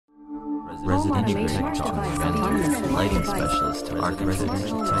residential tech talk, lighting specialist to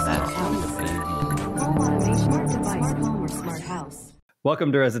residential tech.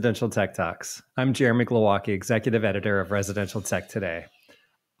 Welcome to Residential Tech Talks. I'm Jeremy Glowacki, Executive Editor of Residential Tech Today.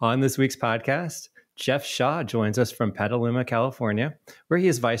 On this week's podcast, Jeff Shaw joins us from Petaluma, California, where he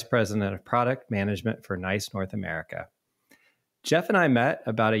is Vice President of Product Management for NICE North America. Jeff and I met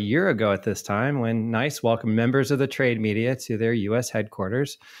about a year ago at this time when NICE welcomed members of the trade media to their U.S.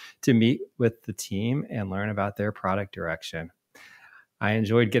 headquarters to meet with the team and learn about their product direction. I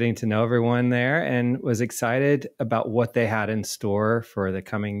enjoyed getting to know everyone there and was excited about what they had in store for the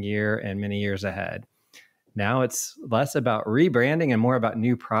coming year and many years ahead. Now it's less about rebranding and more about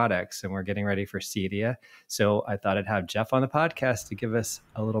new products, and we're getting ready for CEDIA. So I thought I'd have Jeff on the podcast to give us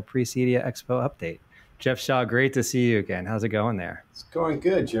a little pre-CEDIA Expo update. Jeff Shaw, great to see you again. How's it going there? It's going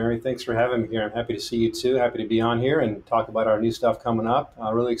good, Jeremy. Thanks for having me here. I'm happy to see you too. Happy to be on here and talk about our new stuff coming up.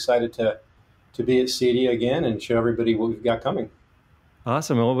 Really excited to be at CEDIA again and show everybody what we've got coming.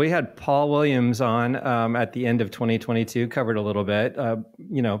 Awesome. Well, we had Paul Williams on at the end of 2022, covered a little bit,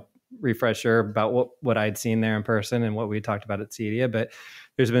 refresher about what I'd seen there in person and what we talked about at CEDIA. But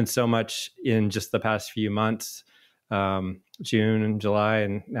there's been so much in just the past few months, June and July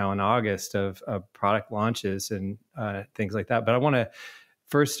and now in August of product launches and things like that. But I want to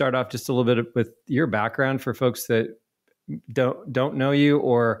first start off just a little bit with your background for folks that don't know you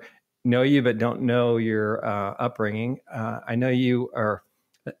or know you but don't know your upbringing. I know you are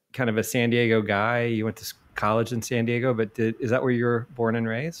kind of a San Diego guy. You went to college in San Diego, but is that where you were born and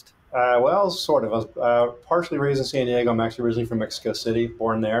raised? Well, sort of. I was partially raised in San Diego. I'm actually originally from Mexico City,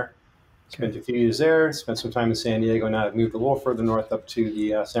 born there. Spent a few years there, spent some time in San Diego. Now I've moved a little further north up to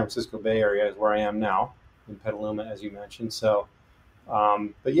the San Francisco Bay Area is where I am now, in Petaluma, as you mentioned. So, I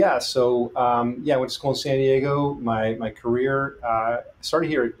went to school in San Diego. My career started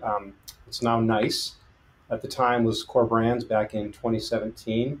here at it's now NICE. At the time was Core Brands back in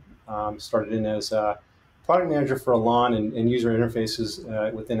 2017. Started in as a product manager for ELAN and user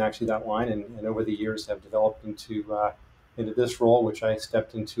interfaces within actually that line, and over the years have developed into this role, which I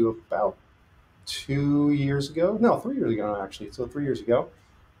stepped into about 3 years ago now, actually. So 3 years ago,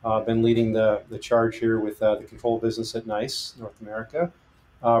 been leading the charge here with the control business at NICE North America.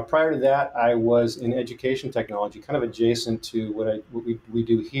 Prior to that, I was in education technology, kind of adjacent to what we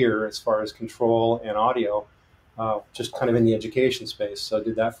do here as far as control and audio, just kind of in the education space. So I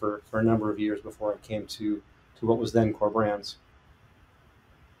did that for a number of years before I came to what was then Core Brands.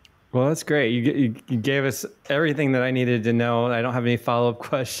 Well, that's great. You gave us everything that I needed to know. I don't have any follow-up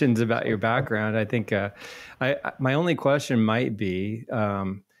questions about your background. I think my only question might be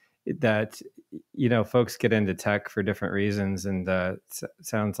that, folks get into tech for different reasons, and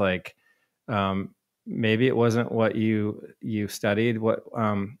sounds like maybe it wasn't what you studied. What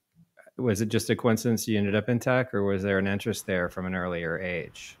was it just a coincidence you ended up in tech, or was there an interest there from an earlier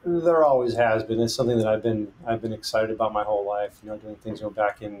age? There always has been. It's something that I've been excited about my whole life. Doing things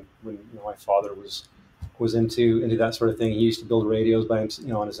back in when my father was into that sort of thing. He used to build radios by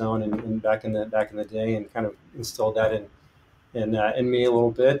on his own, and back in the day, and kind of instilled that in me a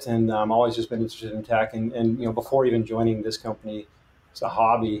little bit. And I've always just been interested in tech. And before even joining this company, it's a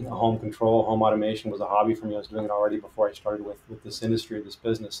hobby. Home control, home automation was a hobby for me. I was doing it already before I started with this industry, this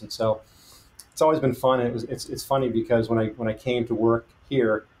business, and so it's always been fun. And it's funny because when I came to work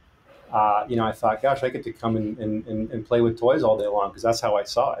here, I thought, gosh, I get to come and play with toys all day long, because that's how I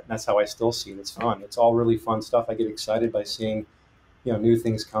saw it, and that's how I still see it. It's fun. It's all really fun stuff. I get excited by seeing new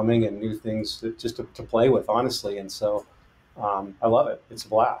things coming and new things just to play with, honestly. And so I love it. It's a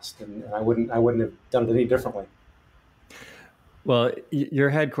blast, and I wouldn't have done it any differently. Well, your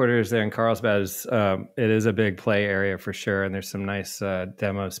headquarters there in Carlsbad it is a big play area for sure, and there's some nice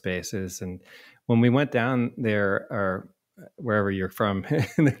demo spaces. And when we went down there, or wherever you're from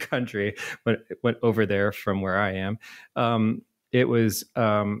in the country, went over there from where I am, it was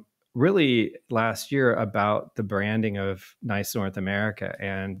really last year about the branding of NICE North America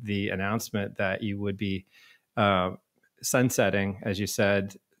and the announcement that you would be sunsetting, as you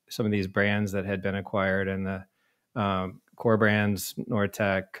said, some of these brands that had been acquired, and the Core Brands,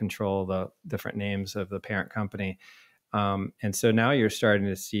 Nortec, Control, the different names of the parent company. And so now you're starting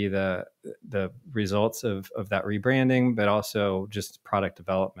to see the results of that rebranding, but also just product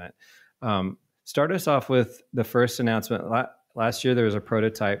development. Start us off with the first announcement. Last year, there was a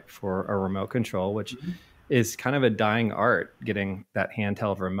prototype for a remote control, which is kind of a dying art, getting that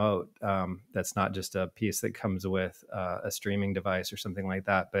handheld remote. That's not just a piece that comes with a streaming device or something like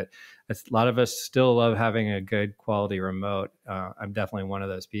that. But a lot of us still love having a good quality remote. I'm definitely one of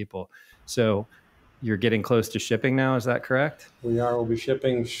those people. So you're getting close to shipping now. Is that correct? We are. We'll be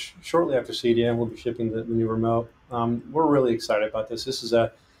shipping shortly after CEDIA. We'll be shipping the new remote. We're really excited about this.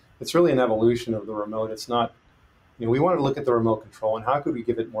 It's really an evolution of the remote. It's not, we wanted to look at the remote control and how could we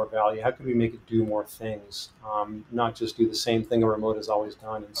give it more value? How could we make it do more things? Not just do the same thing a remote has always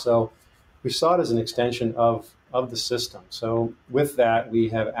done. And so we saw it as an extension of the system. So with that, we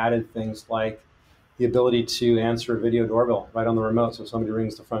have added things like the ability to answer a video doorbell right on the remote. So if somebody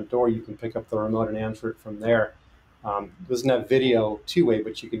rings the front door, you can pick up the remote and answer it from there. It doesn't have video two-way,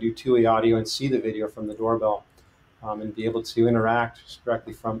 but you can do two-way audio and see the video from the doorbell, and be able to interact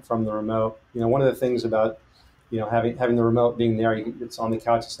directly from the remote. One of the things about having the remote being there, it's on the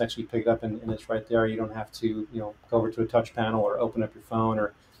couch, it's next to you, pick it up, and it's right there. You don't have to go over to a touch panel or open up your phone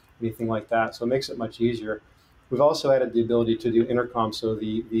or anything like that. So it makes it much easier. We've also added the ability to do intercom. So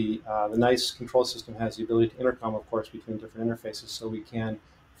the nice control system has the ability to intercom, of course, between different interfaces. So we can,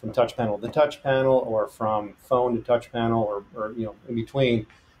 from touch panel to touch panel, or from phone to touch panel, or in between.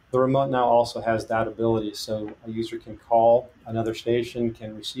 The remote now also has that ability. So a user can call another station,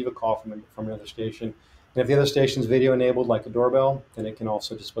 can receive a call from another station. And if the other station's video enabled, like a doorbell, then it can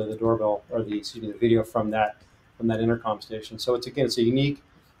also display the doorbell, or the video from that intercom station. So it's a unique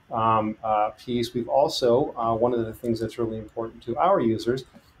piece. We've also, one of the things that's really important to our users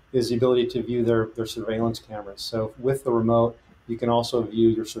is the ability to view their surveillance cameras. So with the remote, you can also view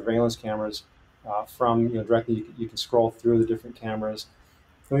your surveillance cameras from directly. You can scroll through the different cameras.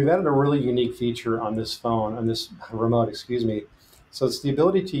 And we've added a really unique feature on this remote, excuse me. So it's the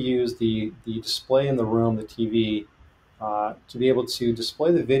ability to use the display in the room, the TV, to be able to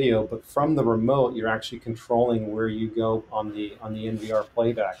display the video, but from the remote, you're actually controlling where you go on the NVR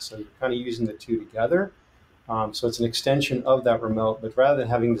playback. So you're kind of using the two together. So it's an extension of that remote, but rather than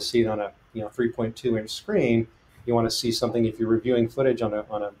having to see it on a 3.2-inch screen, you want to see something. If you're reviewing footage from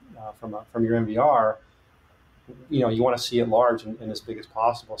your NVR, you want to see it large and as big as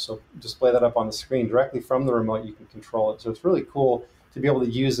possible. So display that up on the screen directly from the remote. You can control it. So it's really cool to be able to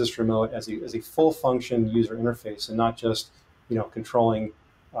use this remote as a full function user interface, and not just controlling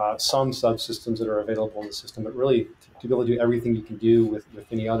some subsystems that are available in the system, but really to be able to do everything you can do with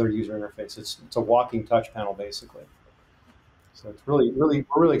any other user interface. It's a walking touch panel basically. So it's we're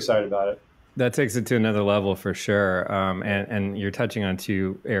really excited about it. That takes it to another level for sure. And you're touching on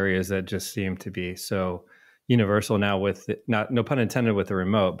two areas that just seem to be so universal now, with no pun intended with the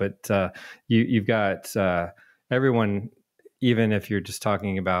remote, but you've got everyone, even if you're just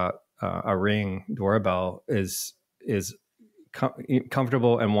talking about a Ring doorbell, is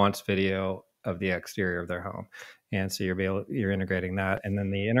comfortable and wants video of the exterior of their home, and so you're integrating that. And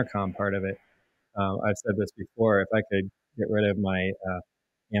then the intercom part of it, I've said this before, if I could get rid of my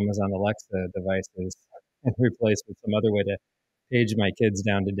Amazon Alexa devices and replace with some other way to page my kids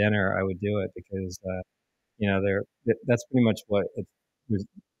down to dinner, I would do it, because that's pretty much what it's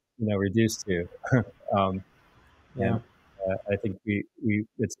reduced to. Yeah. And I think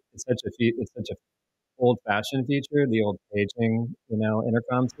it's such a old-fashioned feature, the old paging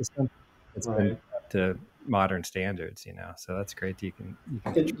intercom system. It's been up to modern standards, so that's great. You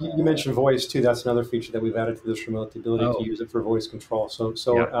mentioned voice too. That's another feature that we've added to this remote, the ability to use it for voice control. So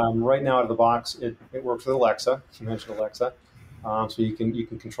right now out of the box, it works with Alexa. You mentioned Alexa. So you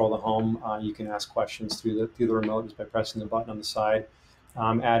can control the home. You can ask questions through the remote just by pressing the button on the side.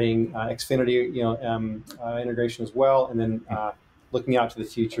 Adding Xfinity integration as well, and then looking out to the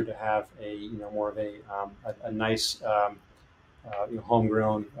future to have more of a nice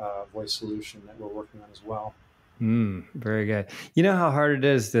homegrown voice solution that we're working on as well. Very good. You know how hard it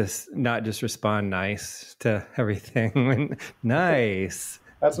is to not just respond nice to everything. Nice.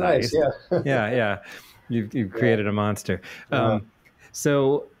 That's nice. Yeah. Yeah. You've created a monster.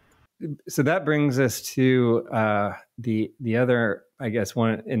 So that brings us to the other, I guess,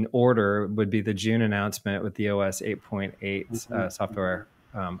 one in order would be the June announcement with the OS 8.8 software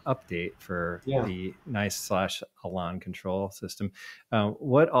update for the NICE/ELAN control system.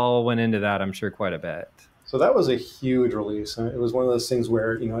 What all went into that? I'm sure quite a bit. So that was a huge release. It was one of those things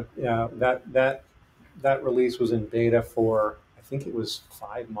where that release was in beta for, I think it was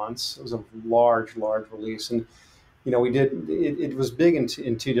 5 months. It was a large release, and we did it was big in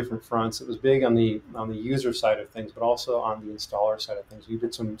two different fronts. It was big on the user side of things, but also on the installer side of things. We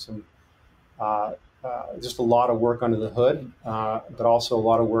did some just a lot of work under the hood, but also a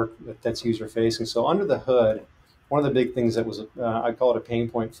lot of work that's user facing. So under the hood, one of the big things that was I call it a pain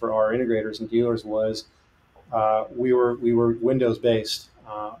point for our integrators and dealers was we were Windows based,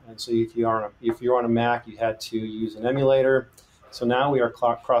 and so if you're on a Mac, you had to use an emulator. So now we are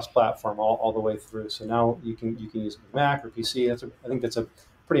cross-platform all the way through. So now you can use Mac or PC. I think that's a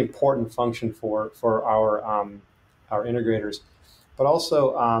pretty important function for our integrators. But also,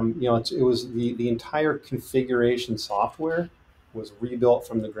 it was the entire configuration software was rebuilt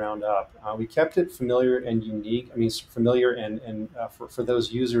from the ground up. We kept it familiar and unique. I mean, familiar and for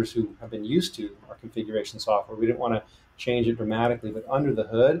those users who have been used to our configuration software. We didn't want to change it dramatically, but under the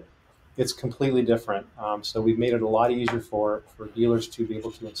hood, it's completely different. So we've made it a lot easier for dealers to be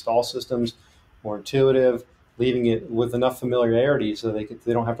able to install systems, more intuitive, leaving it with enough familiarity so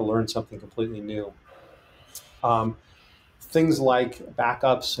they don't have to learn something completely new. Things like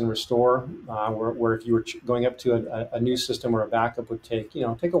backups and restore, where if you were going up to a new system where a backup would take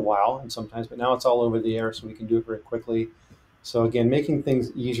a while and sometimes, but now it's all over the air, so we can do it very quickly. So again, making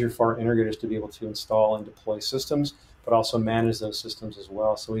things easier for our integrators to be able to install and deploy systems, but also manage those systems as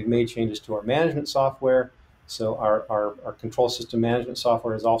well. So we've made changes to our management software. So our control system management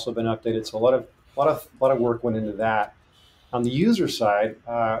software has also been updated. So a lot of work went into that. On the user side,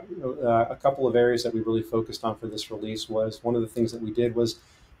 a couple of areas that we really focused on for this release was one of the things that we did was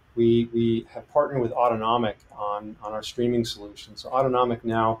we have partnered with Autonomic on our streaming solution. So Autonomic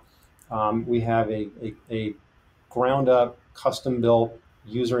now, we have a ground up, custom built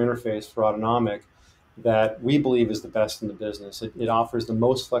user interface for Autonomic that we believe is the best in the business. It offers the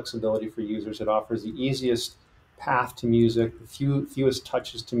most flexibility for users. It offers the easiest path to music, the fewest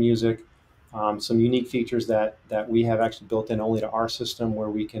touches to music. Some unique features that we have actually built in only to our system, where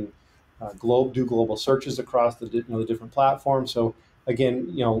we can do global searches across the different platforms. So again,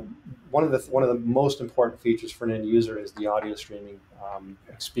 one of the most important features for an end user is the audio streaming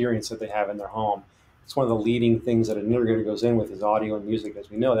experience that they have in their home. It's one of the leading things that an integrator goes in with is audio and music. As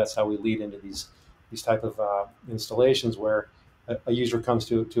we know, that's how we lead into these type of installations where a user comes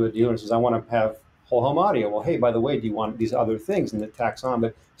to a dealer and says, "I want to have whole home audio." Well, hey, by the way, do you want these other things? And it tacks on,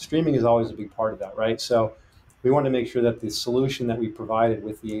 but streaming is always a big part of that, right? So we wanted to make sure that the solution that we provided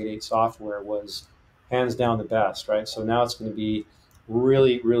with the 8.8 software was hands down the best, right? So now it's going to be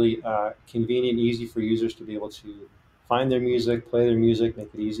really, really convenient, easy for users to be able to find their music, play their music,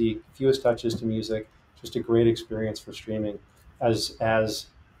 make it easy, fewest touches to music, just a great experience for streaming as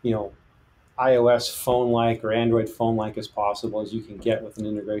iOS phone-like or Android phone-like as possible as you can get with an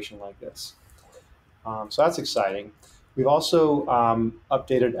integration like this. So that's exciting. We've also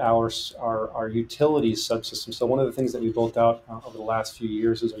updated our utilities subsystem. So one of the things that we built out over the last few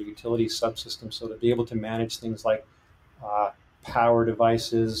years is our utilities subsystem. So to be able to manage things like power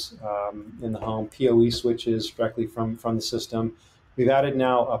devices in the home, PoE switches directly from the system. We've added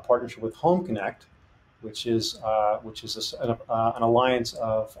now a partnership with Home Connect, which is an alliance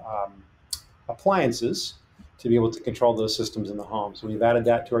of appliances to be able to control those systems in the home. So we've added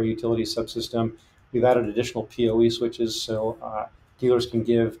that to our utility subsystem. We've added additional PoE switches, so dealers can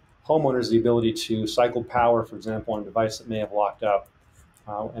give homeowners the ability to cycle power, for example, on a device that may have locked up.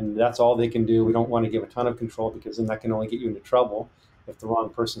 And that's all they can do. We don't want to give a ton of control because then that can only get you into trouble if the wrong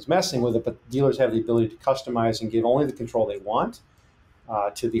person's messing with it. But dealers have the ability to customize and give only the control they want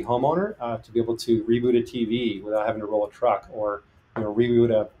to the homeowner to be able to reboot a TV without having to roll a truck, or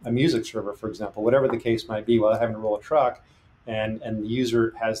reboot a music server, for example, whatever the case might be, without having to roll a truck. And the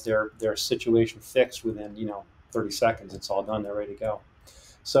user has their situation fixed within 30 seconds. It's all done. They're ready to go.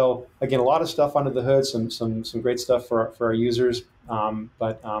 So again, a lot of stuff under the hood, some great stuff for our users.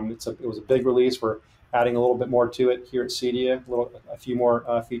 But it was a big release. We're adding a little bit more to it here at CEDIA, a few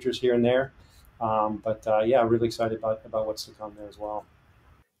more features here and there. Yeah, really excited about what's to come there as well.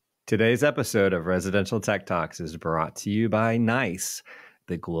 Today's episode of Residential Tech Talks is brought to you by NICE,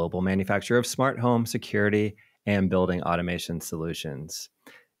 the global manufacturer of smart home security and building automation solutions.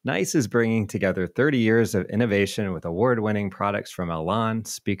 NICE is bringing together 30 years of innovation with award-winning products from ELAN,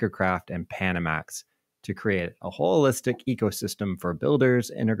 SpeakerCraft, and Panamax to create a holistic ecosystem for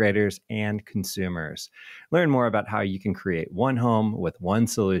builders, integrators, and consumers. Learn more about how you can create one home with one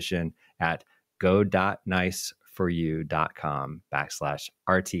solution at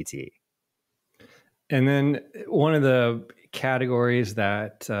go.niceforyou.com/RTT. And then one of the categories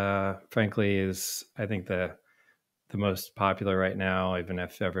that, frankly, is, I think, the most popular right now, even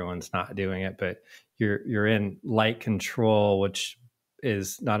if everyone's not doing it, but you're in light control, which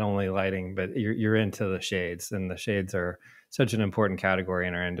is not only lighting, but you're into the shades, and the shades are such an important category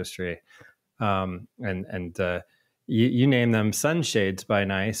in our industry. You name them sunshades by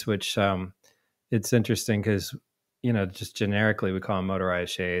NICE, which it's interesting because just generically we call them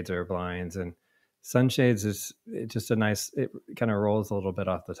motorized shades or blinds, and sunshades is just it kind of rolls a little bit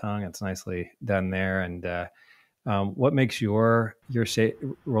off the tongue. It's nicely done there. And what makes your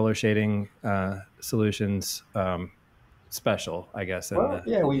roller shading solutions special, I guess, in Well, the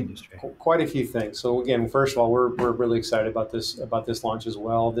yeah, industry? quite a few things. So again, first of all, we're really excited about this launch as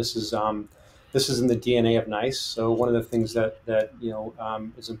well. This is in the DNA of Nice. So one of the things that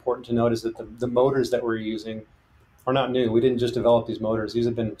is important to note is that the motors that we're using are not new. We didn't just develop these motors. These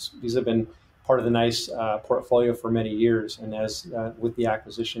have been part of the Nice portfolio for many years. And as with the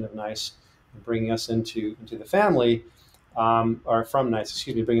acquisition of Nice, and bringing us into the family, or from Nice,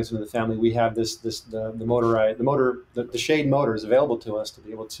 excuse me, bringing us into the family, we have the shade motors available to us to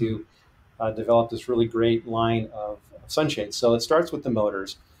be able to develop this really great line of sunshades. So it starts with the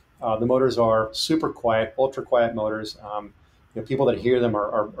motors. The motors are super quiet, ultra quiet motors. People that hear them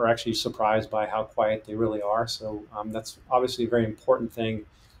are actually surprised by how quiet they really are. So that's obviously a very important thing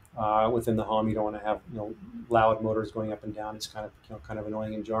within the home. You don't want to have loud motors going up and down. It's kind of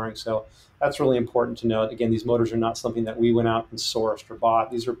annoying and jarring. So that's really important to note. Again, these motors are not something that we went out and sourced or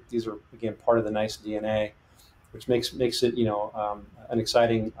bought. These are again part of the Nice DNA, which makes it an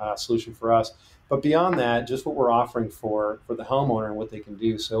exciting solution for us. But beyond that, just what we're offering for the homeowner and what they can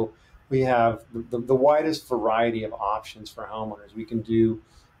do. So we have the widest variety of options for homeowners. We can do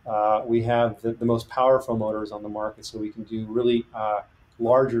we have the most powerful motors on the market, so we can do really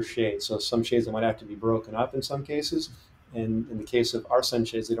larger shades. So some shades that might have to be broken up in some cases. And in the case of our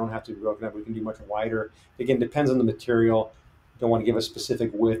sunshades, they don't have to be broken up. We can do much wider. Again, depends on the material. Don't want to give a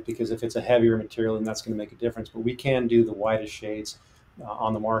specific width because if it's a heavier material, then that's going to make a difference. But we can do the widest shades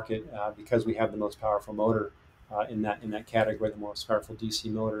on the market because we have the most powerful motor in that category, the most powerful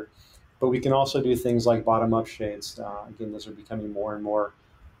DC motor. But we can also do things like bottom-up shades. Again, those are becoming more and more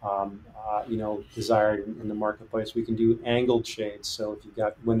desired in the marketplace. We can do angled shades. So if you've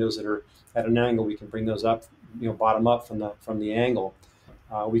got windows that are at an angle, we can bring those up, bottom up from the angle.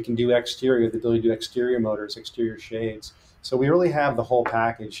 We can do exterior, the ability to do exterior motors, exterior shades. So we really have the whole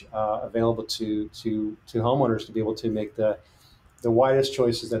package available to homeowners to be able to make the widest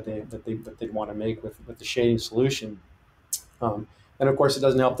choices that they'd want to make with the shading solution. And of course, it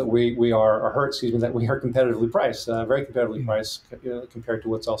doesn't help that we are competitively priced, very competitively priced compared to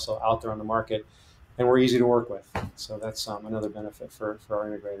what's also out there on the market, and we're easy to work with. So that's another benefit for our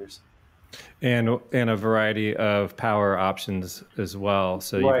integrators. And a variety of power options as well.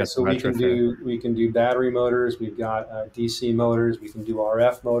 So you've right. got So we can do battery motors. We've got DC motors. We can do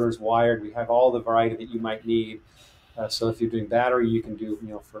RF motors, wired. We have all the variety that you might need. So if you're doing battery, you can do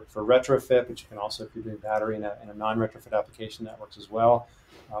for retrofit, but you can also, if you're doing battery in a non-retrofit application, that works as well.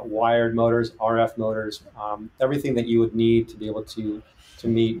 Wired motors, RF motors, everything that you would need to be able to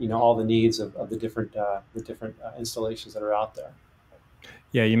meet all the needs of the different installations that are out there.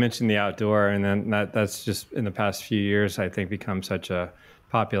 Yeah, you mentioned the outdoor, and then that's just in the past few years, I think, become such a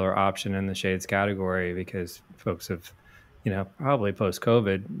popular option in the shades category because folks have, probably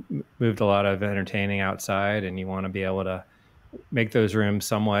post-COVID, moved a lot of entertaining outside, and you want to be able to make those rooms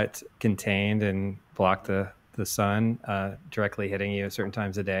somewhat contained and block the sun directly hitting you at certain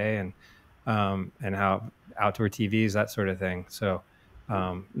times of day, and how outdoor TVs, that sort of thing. So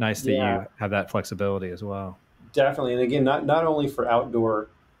nice that you have that flexibility as well. Definitely. And again, not only for outdoor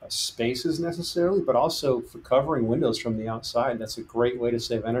spaces necessarily, but also for covering windows from the outside. That's a great way to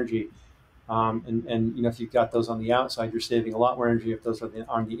save energy. And if you've got those on the outside, you're saving a lot more energy if those are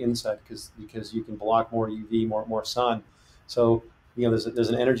on the inside because you can block more UV, more sun. So there's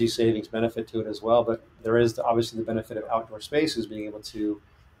an energy savings benefit to it as well. But there is obviously the benefit of outdoor spaces being able to,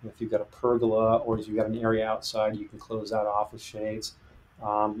 if you've got a pergola or if you've got an area outside, you can close that off with shades.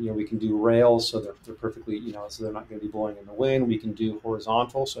 We can do rails, so they're perfectly, so they're not going to be blowing in the wind. We can do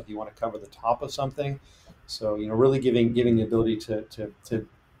horizontal, so if you want to cover the top of something. So really giving the ability to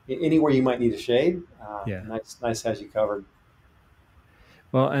anywhere you might need a shade. Nice has you covered.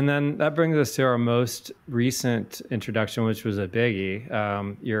 Well, and then that brings us to our most recent introduction, which was a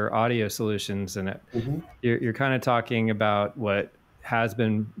biggie, your audio solutions. And you're kind of talking about what has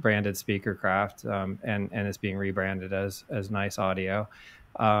been branded SpeakerCraft and is being rebranded as Nice Audio.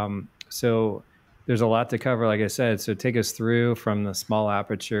 So there's a lot to cover, like I said. So take us through from the small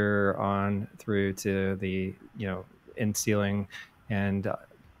aperture on through to the in ceiling and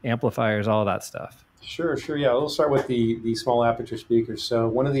amplifiers, all that stuff. Sure. Yeah, we'll start with the small aperture speakers. So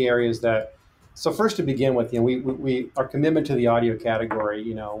one of the areas so first to begin with, we our commitment to the audio category.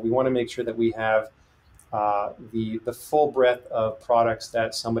 We want to make sure that we have the full breadth of products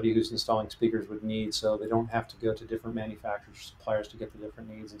that somebody who's installing speakers would need, so they don't have to go to different manufacturers, suppliers to get the different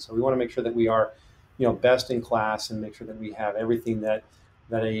needs. And so we want to make sure that we are, best in class and make sure that we have everything that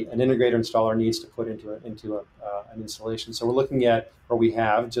an integrator installer needs to put into an installation. So we're looking at, or we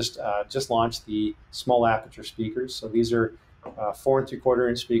have just launched the small aperture speakers. So these are 4 3/4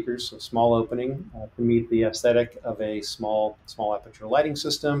 inch speakers, so small opening to meet the aesthetic of a small aperture lighting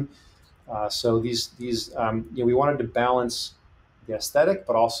system. So we wanted to balance the aesthetic,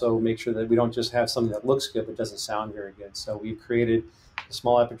 but also make sure that we don't just have something that looks good but doesn't sound very good. So we've created a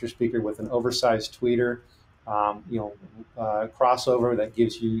small aperture speaker with an oversized tweeter, crossover that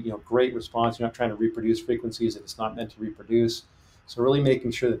gives you great response. You're not trying to reproduce frequencies that it's not meant to reproduce. So really making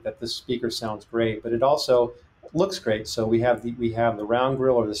sure that this speaker sounds great, but it also looks great. So we have the round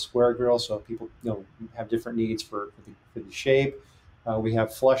grill or the square grill. So people have different needs for the shape. We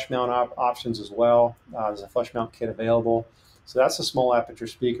have flush mount options as well. There's a flush mount kit available. So that's a small aperture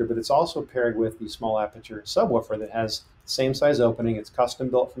speaker, but it's also paired with the small aperture subwoofer that has the same size opening. It's custom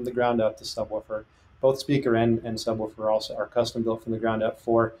built from the ground up, the subwoofer. Both speaker and subwoofer also are custom built from the ground up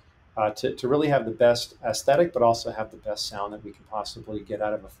to really have the best aesthetic, but also have the best sound that we can possibly get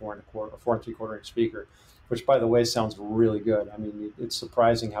out of a 4 3/4 inch speaker, which, by the way, sounds really good. I mean, it's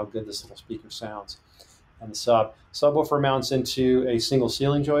surprising how good this little speaker sounds. And the subwoofer mounts into a single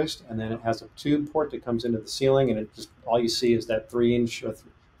ceiling joist, and then it has a tube port that comes into the ceiling, and it just all you see is that 3-inch or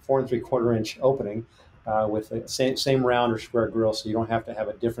 4 3/4 inch opening with the same round or square grill, so you don't have to have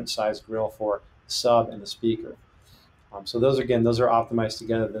a different size grill for the sub and the speaker. So those are optimized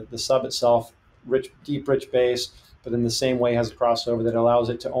together. The sub itself, deep, rich bass, but in the same way has a crossover that allows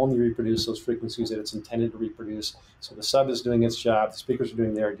it to only reproduce those frequencies that it's intended to reproduce. So the sub is doing its job, the speakers are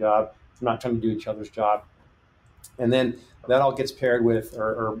doing their job. We're not trying to do each other's job. And then that all gets paired with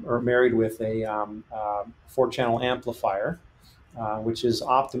or married with a 4-channel amplifier, which is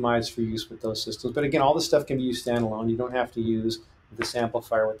optimized for use with those systems. But again, all this stuff can be used standalone. You don't have to use this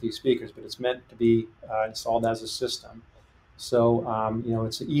amplifier with these speakers, but it's meant to be installed as a system. So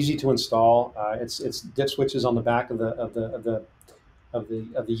it's easy to install. It's dip switches on the back of the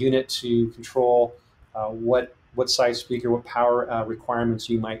unit to control what size speaker, what power requirements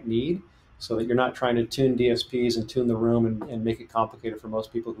you might need, so that you're not trying to tune DSPs and tune the room and make it complicated for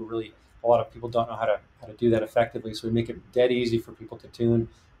most people a lot of people don't know how to do that effectively. So we make it dead easy for people to tune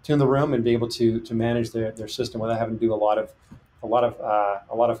the room and be able to manage their system without having to do a lot of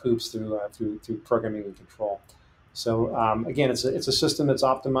hoops through programming and control. So again, it's a system that's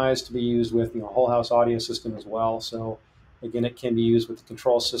optimized to be used with a whole house audio system as well. So again, it can be used with the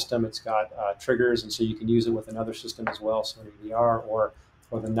control system. It's got triggers, and so you can use it with another system as well, so VR or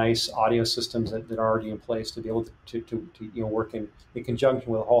the nice audio systems that are already in place to be able to work in conjunction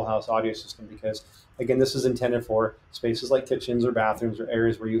with a whole house audio system. Because again, this is intended for spaces like kitchens or bathrooms or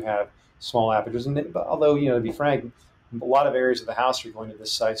areas where you have small apertures. And although to be frank, a lot of areas of the house are going to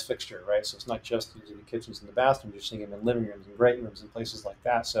this size fixture, right? So it's not just using the kitchens and the bathrooms. You're seeing them in living rooms and great rooms and places like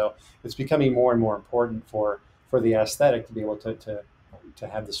that. So it's becoming more and more important for the aesthetic to be able to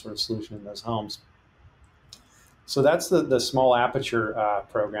have this sort of solution in those homes. So that's the small aperture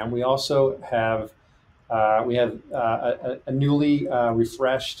program. We also have a newly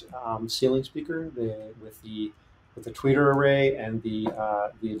refreshed ceiling speaker with the tweeter array and the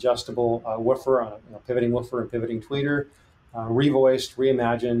adjustable woofer, pivoting woofer and pivoting tweeter, revoiced,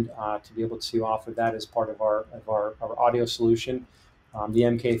 reimagined to be able to offer that as part of our audio solution. The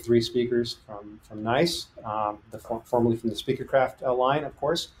MK3 speakers from Nice, formerly from the SpeakerCraft line, of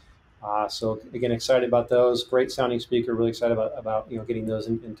course. So again, excited about those. Great sounding speaker. Really excited about getting those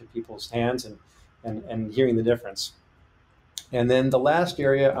into people's hands and hearing the difference. And then the last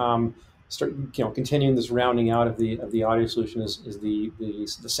area, continuing this rounding out of the audio solution is the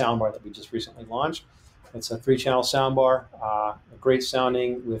soundbar that we just recently launched. It's a 3-channel soundbar, great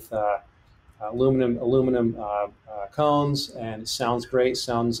sounding with aluminum cones, and it sounds great.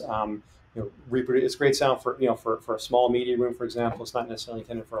 Sounds it's great sound for for a small media room, for example. It's not necessarily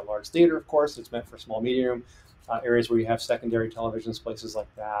intended for a large theater, of course. It's meant for small media room areas where you have secondary televisions, places like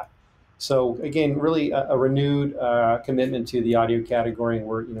that. So again, really a renewed commitment to the audio category, and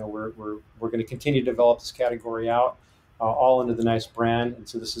we're going to continue to develop this category out, all under the Nice brand. And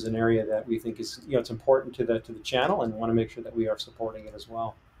so this is an area that we think is it's important to the channel, and want to make sure that we are supporting it as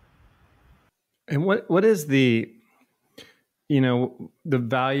well. And what is the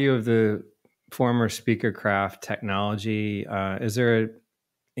value of the former SpeakerCraft technology? Is there an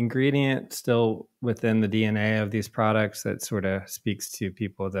ingredient still within the DNA of these products that sort of speaks to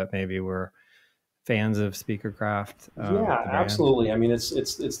people that maybe were fans of SpeakerCraft? Yeah, absolutely. I mean, it's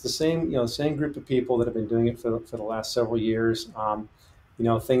the same group of people that have been doing it for the last several years.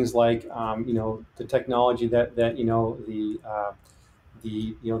 Things like the technology that the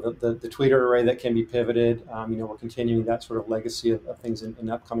tweeter array that can be pivoted. We're continuing that sort of legacy of things in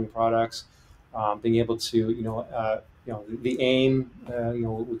upcoming products. Being able to, the AIM,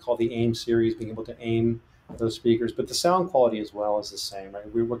 what we call the AIM series, being able to aim those speakers, but the sound quality as well is the same, right?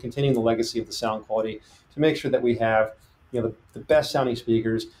 We're continuing the legacy of the sound quality to make sure that we have, the best sounding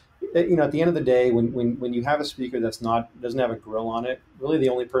speakers. At the end of the day, when you have a speaker doesn't have a grill on it, really the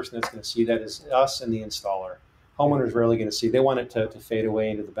only person that's going to see that is us and the installer. Homeowners rarely going to see. They want it to fade away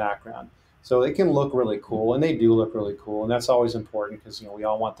into the background. So it can look really cool, and they do look really cool, and that's always important because we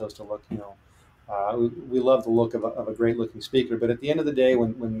all want those to look. We love the look of a great looking speaker, but at the end of the day,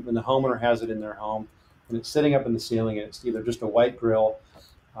 when the homeowner has it in their home and it's sitting up in the ceiling and it's either just a white grill,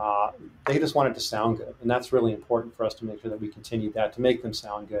 they just want it to sound good, and that's really important for us to make sure that we continue that to make them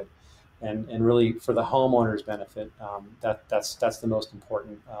sound good, and really for the homeowner's benefit. That's the most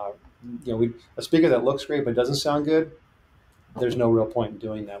important. A speaker that looks great but doesn't sound good, there's no real point in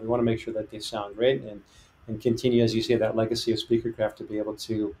doing that. We want to make sure that they sound great and continue, as you say, that legacy of SpeakerCraft to be able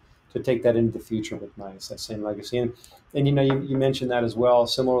to take that into the future with nice, that same legacy. And you mentioned that as well.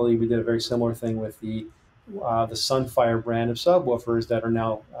 Similarly, we did a very similar thing with the Sunfire brand of subwoofers that are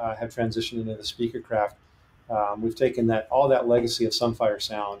now have transitioned into the SpeakerCraft. We've taken all that legacy of Sunfire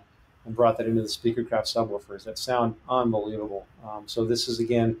sound and brought that into the SpeakerCraft subwoofers that sound unbelievable. So this is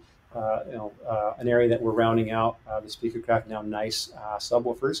again, an area that we're rounding out the SpeakerCraft now nice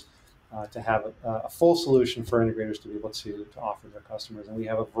subwoofers to have a full solution for integrators to be able to offer their customers. And we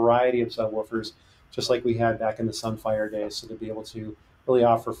have a variety of subwoofers, just like we had back in the Sunfire days, so to be able to really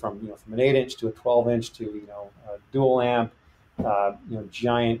offer from an 8-inch to a 12-inch to a dual amp,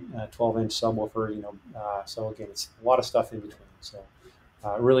 giant 12-inch subwoofer. So again, it's a lot of stuff in between. So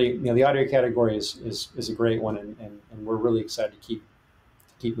really, the audio category is a great one, and we're really excited to keep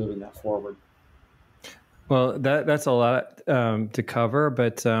moving that forward. Well, that's a lot to cover,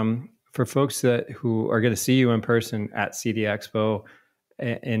 but for folks who are going to see you in person at CEDIA Expo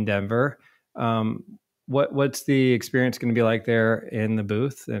in Denver, what's the experience going to be like there in the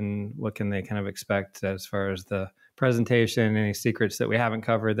booth, and what can they kind of expect as far as the presentation? Any secrets that we haven't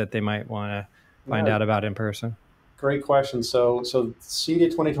covered that they might want to find out about in person? Great question. So CEDIA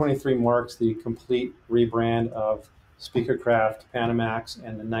 2023 marks the complete rebrand of SpeakerCraft, Panamax,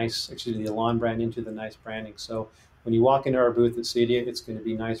 and the ELAN brand into the nice branding. So when you walk into our booth at CEDIA, it's going to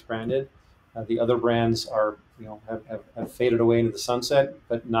be nice branded. The other brands are, have faded away into the sunset,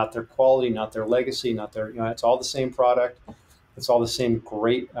 but not their quality, not their legacy, not their, it's all the same product. It's all the same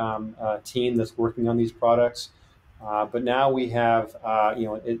great team that's working on these products. But now we have,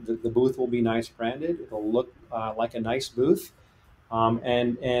 the booth will be nice branded. It'll look like a nice booth.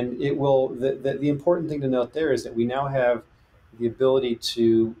 And it will, the important thing to note there is that we now have the ability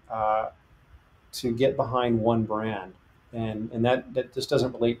to get behind one brand. And that just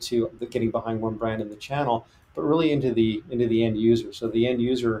doesn't relate to the getting behind one brand in the channel, but really into the end user. So the end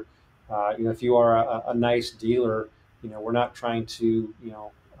user, if you are a nice dealer, we're not trying to,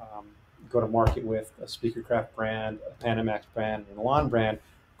 go to market with a SpeakerCraft brand, a Panamax brand, and an ELAN brand.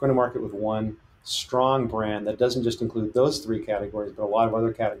 We're going to market with one strong brand that doesn't just include those three categories, but a lot of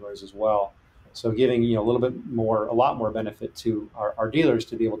other categories as well. So giving a lot more benefit to our dealers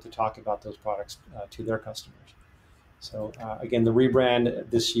to be able to talk about those products to their customers. So again, the rebrand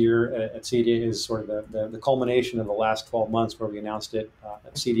this year at CEDIA is sort of the culmination of the last 12 months, where we announced it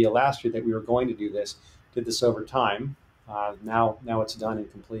at CEDIA last year that we were going to do this. Did this over time. Now it's done and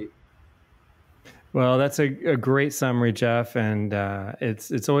complete. Well, that's a great summary, Jeff, and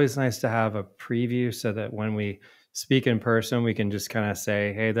it's always nice to have a preview so that when we speak in person, we can just kind of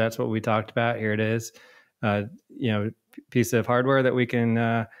say, "Hey, that's what we talked about. Here it is." Piece of hardware that we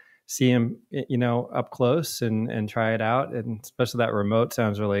can see them, up close and try it out. And especially that remote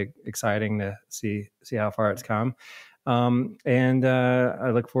sounds really exciting to see how far it's come. And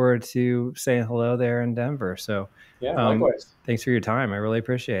I look forward to saying hello there in Denver. So yeah, likewise. Thanks for your time. I really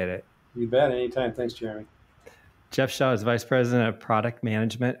appreciate it. You bet. Anytime. Thanks, Jeremy. Jeff Shaw is Vice President of Product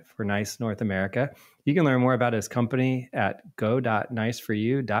Management for NICE North America. You can learn more about his company at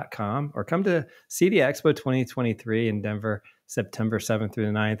go.niceforyou.com or come to CEDIA Expo 2023 in Denver, September 7th through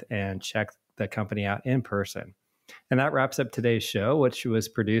the 9th, and check the company out in person. And that wraps up today's show, which was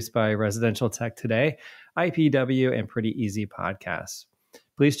produced by Residential Tech Today, IPW, and Pretty Easy Podcasts.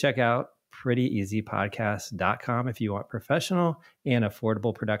 Please check out prettyeasypodcast.com if you want professional and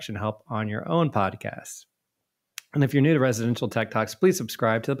affordable production help on your own podcast. And if you're new to Residential Tech Talks, please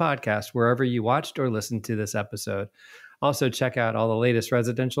subscribe to the podcast wherever you watched or listened to this episode. Also, check out all the latest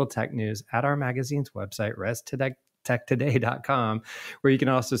residential tech news at our magazine's website, restechtoday.com, where you can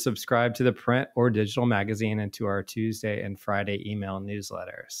also subscribe to the print or digital magazine and to our Tuesday and Friday email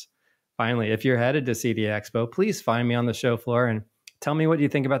newsletters. Finally, if you're headed to CEDIA Expo, please find me on the show floor and tell me what you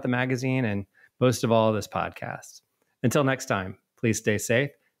think about the magazine and, most of all, this podcast. Until next time, please stay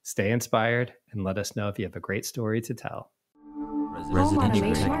safe, Stay inspired and let us know if you have a great story to tell.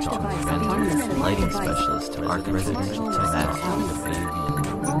 Residential tech lighting specialist to our residential tech. Home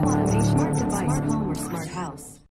automation, smart device, home or smart house.